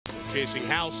chasing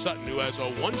Hal Sutton, who has a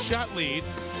one-shot lead.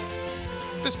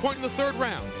 At this point in the third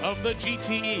round of the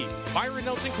GTE Byron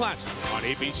Nelson Classic on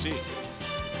ABC.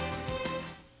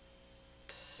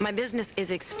 My business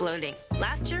is exploding.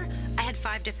 Last year, I had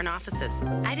 5 different offices.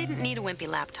 I didn't need a wimpy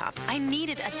laptop. I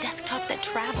needed a desktop that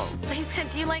travels. They said,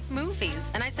 "Do you like movies?"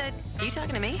 And I said, "Are you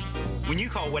talking to me?" When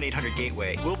you call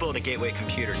 1-800-GATEWAY, we'll build a Gateway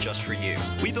computer just for you.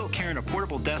 We built Karen a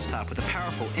portable desktop with a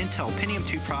powerful Intel Pentium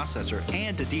 2 processor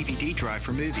and a DVD drive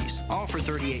for movies, all for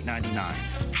 $38.99.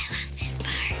 I love this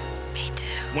part. Me too.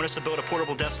 Want us to build a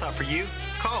portable desktop for you?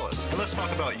 Call us and let's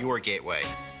talk about your Gateway.